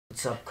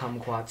What's up,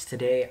 kumquats?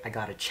 Today I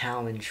got a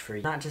challenge for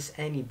you. Not just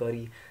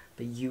anybody,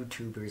 but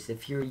YouTubers.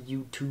 If you're a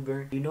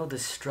YouTuber, you know the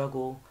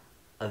struggle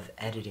of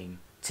editing.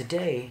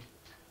 Today,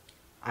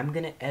 I'm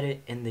gonna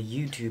edit in the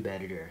YouTube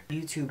editor.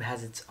 YouTube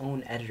has its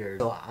own editor.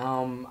 So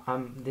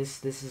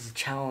this is a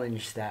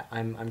challenge that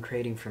I'm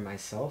creating for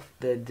myself.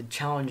 The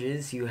challenge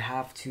is you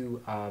have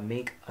to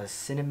make a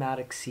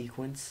cinematic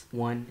sequence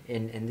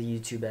in the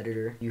YouTube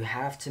editor. You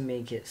have to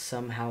make it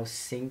somehow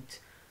synced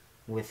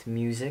with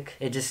music.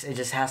 It just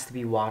has to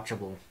be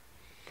watchable.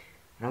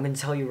 And I'm gonna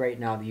tell you right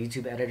now, the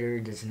YouTube editor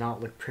does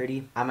not look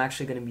pretty. I'm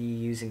actually gonna be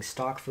using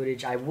stock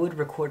footage. I would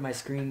record my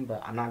screen,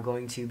 but I'm not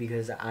going to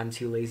because I'm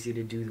too lazy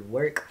to do the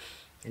work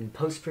in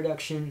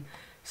post-production.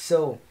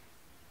 So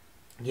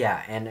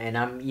yeah, and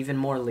I'm even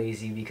more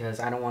lazy because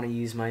I don't want to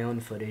use my own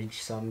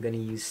footage, so I'm gonna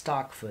use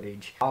stock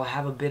footage. I'll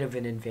have a bit of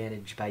an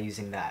advantage by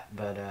using that,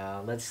 but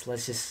let's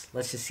just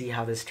see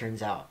how this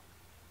turns out.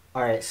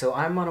 Alright, so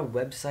I'm on a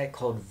website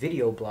called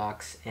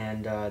VideoBlocks,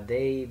 and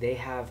they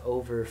have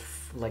over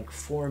like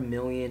 4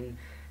 million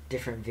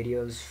different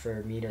videos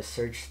for me to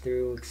search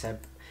through,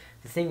 except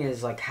the thing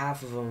is, like,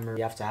 half of them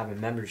you have to have a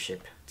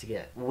membership to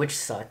get, which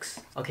sucks.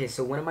 Okay,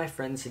 so one of my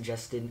friends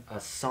suggested a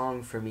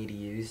song for me to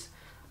use,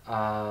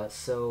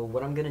 so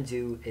what I'm gonna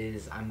do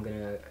is I'm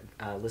gonna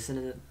listen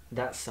to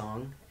that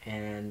song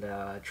and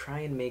try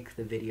and make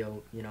the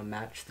video, you know,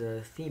 match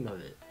the theme of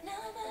it.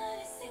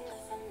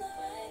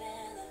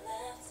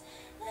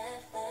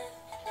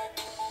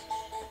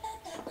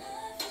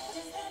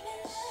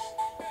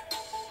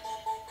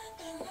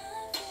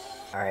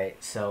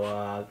 Alright,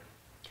 so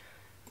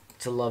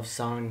it's a love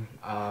song.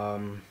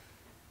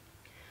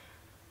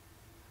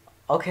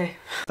 Okay.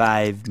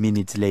 5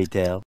 minutes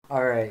later.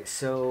 Alright,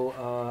 so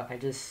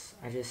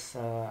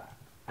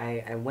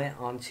I went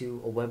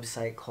onto a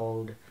website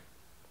called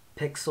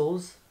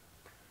Pixels,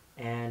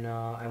 and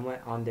I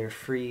went on their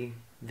free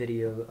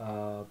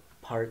video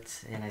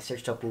parts, and I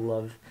searched up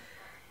love.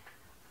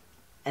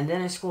 And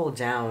then I scrolled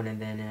down,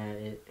 and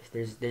then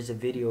there's a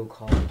video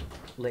called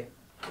like.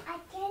 I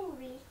can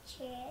reach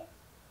it.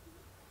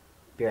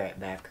 Be right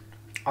back.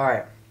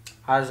 Alright,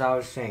 as I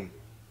was saying,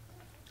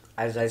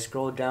 as I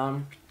scrolled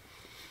down,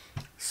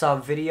 saw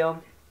a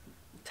video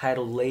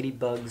titled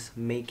Ladybugs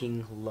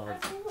Making Love.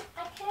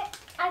 I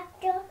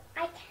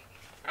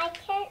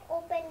can't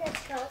open the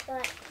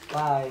chocolate.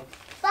 Bye.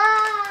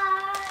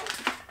 Bye.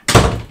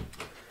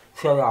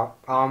 So yeah,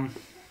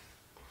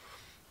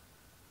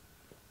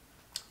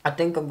 I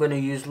think I'm gonna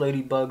use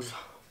Ladybugs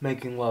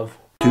Making Love.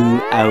 2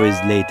 hours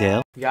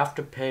later. You have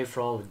to pay for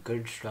all the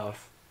good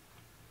stuff,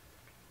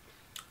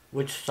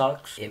 which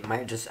sucks. It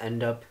might just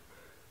end up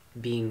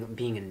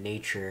being a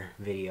nature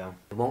video.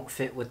 It won't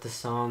fit with the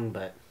song,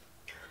 but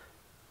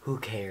who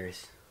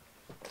cares?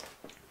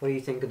 What do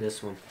you think of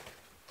this one?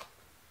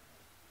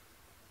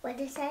 What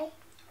did you say?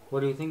 What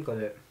do you think of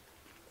it?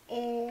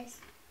 It's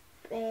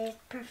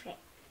perfect.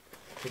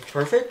 It's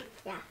perfect?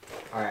 Yeah.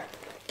 Alright.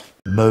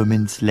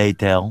 Moments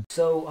later.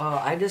 So,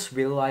 I just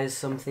realized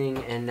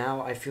something, and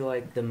now I feel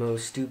like the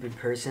most stupid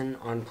person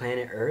on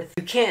planet Earth.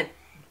 You can't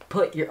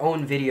put your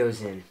own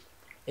videos in.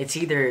 It's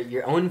either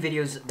your own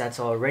videos that's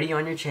already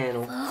on your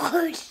channel,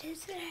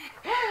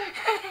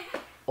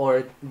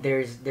 or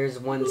there's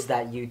ones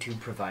that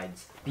YouTube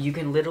provides. You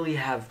can literally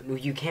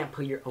you can't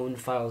put your own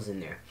files in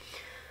there.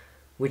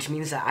 Which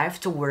means that I have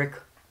to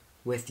work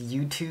with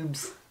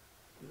YouTube's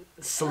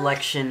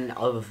selection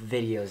of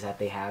videos that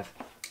they have.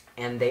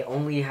 And they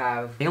only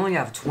have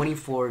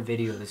 24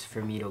 videos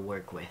for me to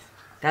work with.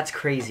 That's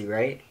crazy,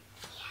 right?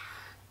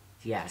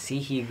 Yeah, see,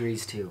 he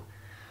agrees too.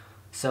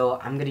 So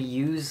I'm gonna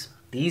use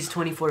these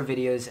 24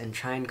 videos and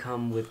try and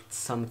come with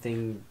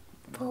something.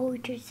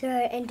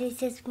 Sir, and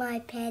this is my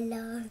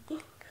pillow.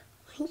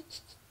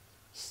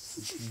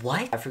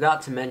 What? I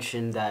forgot to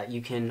mention that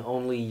you can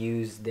only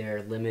use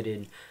their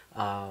limited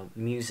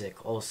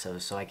music also,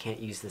 so I can't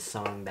use the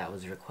song that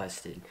was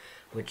requested,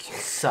 which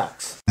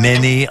sucks.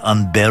 Many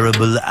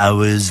unbearable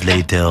hours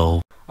later.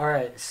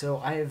 Alright, so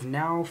I have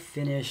now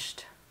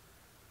finished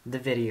the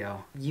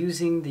video.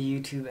 Using the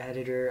YouTube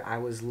editor, I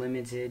was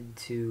limited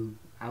to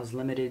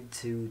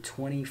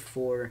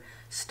 24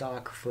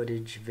 stock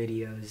footage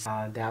videos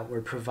that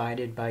were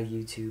provided by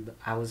YouTube.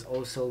 I was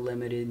also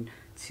limited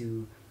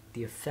to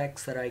the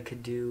effects that I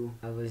could do.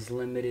 I was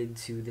limited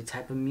to the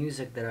type of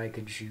music that I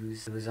could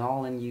choose. It was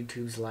all in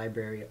YouTube's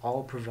library,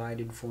 all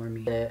provided for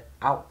me. The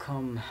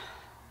outcome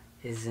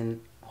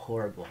isn't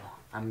horrible.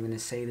 I'm gonna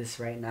say this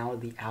right now,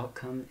 the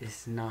outcome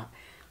is not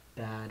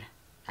bad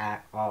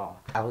at all.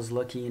 I was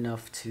lucky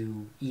enough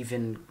to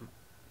even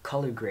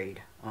color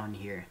grade on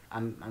here.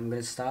 I'm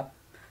gonna stop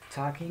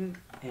talking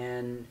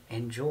and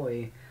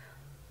enjoy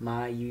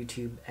my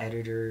YouTube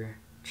editor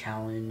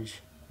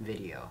challenge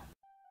video.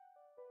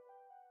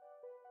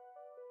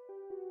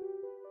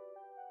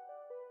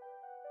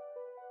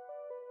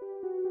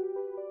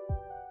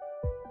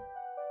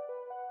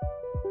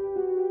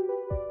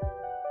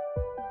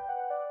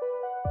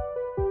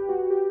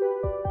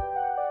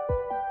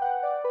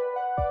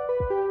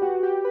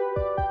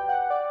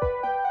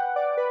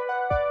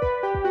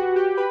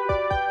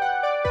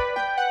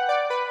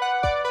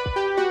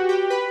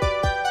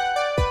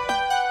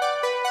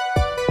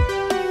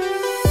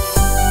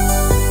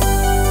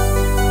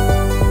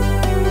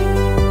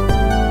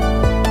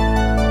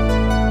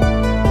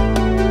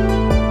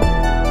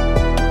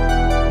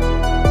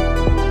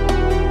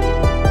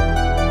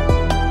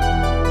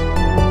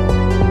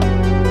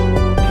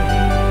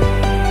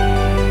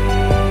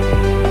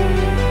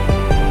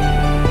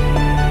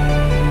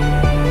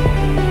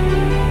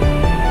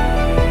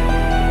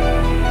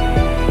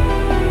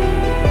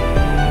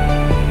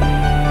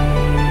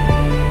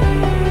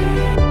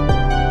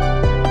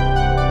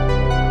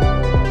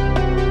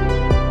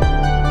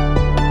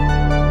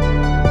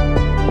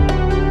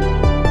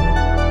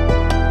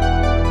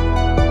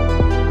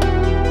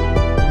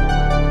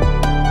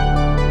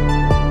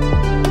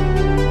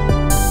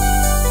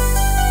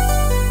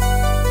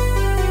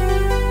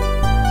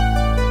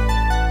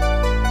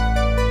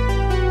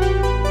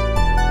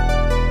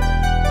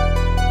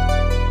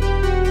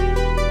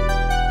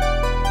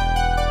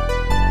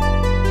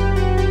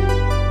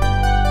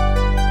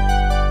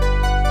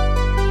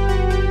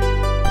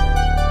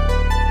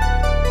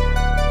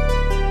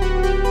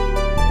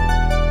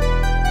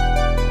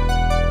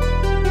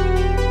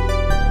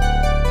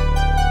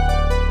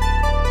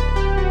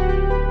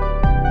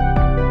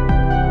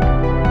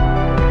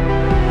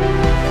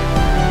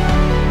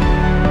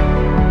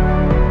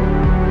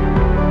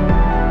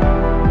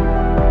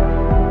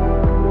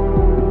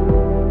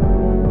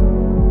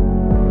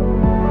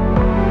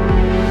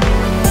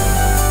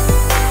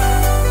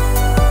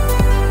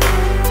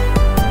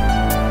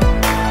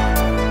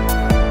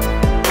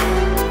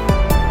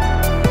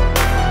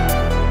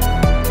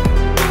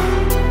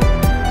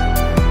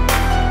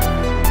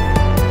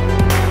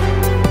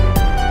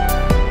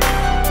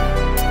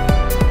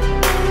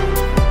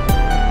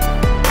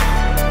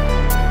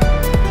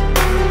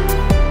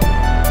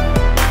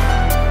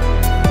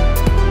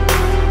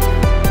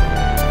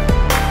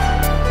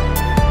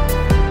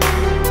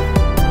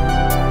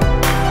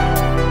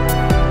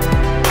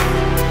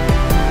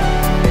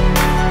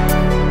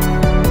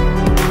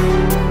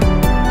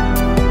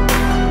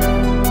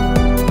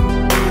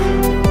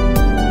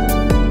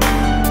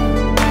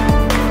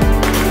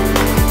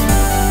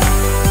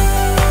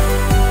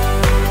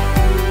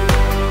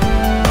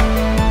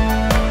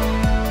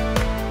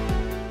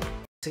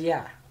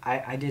 yeah,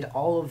 I did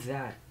all of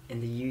that in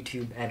the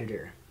YouTube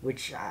editor,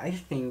 which I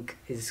think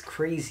is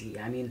crazy.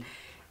 I mean,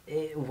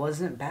 it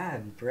wasn't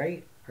bad,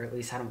 right? Or at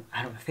least I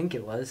don't think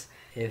it was.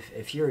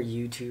 If you're a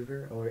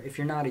YouTuber, or if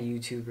you're not a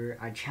YouTuber,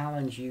 I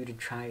challenge you to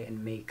try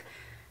and make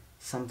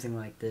something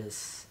like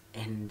this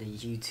in the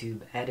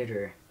YouTube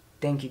editor.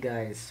 Thank you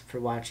guys for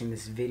watching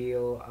this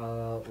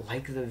video.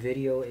 Like the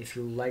video if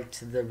you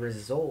liked the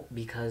result,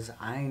 because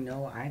I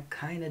know I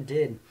kind of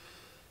did.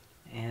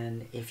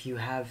 And if you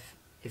have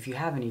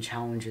any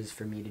challenges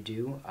for me to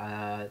do,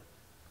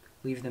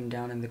 leave them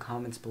down in the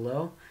comments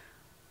below.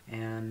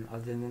 And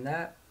other than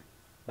that,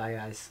 bye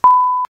guys.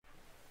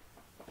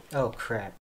 Oh crap.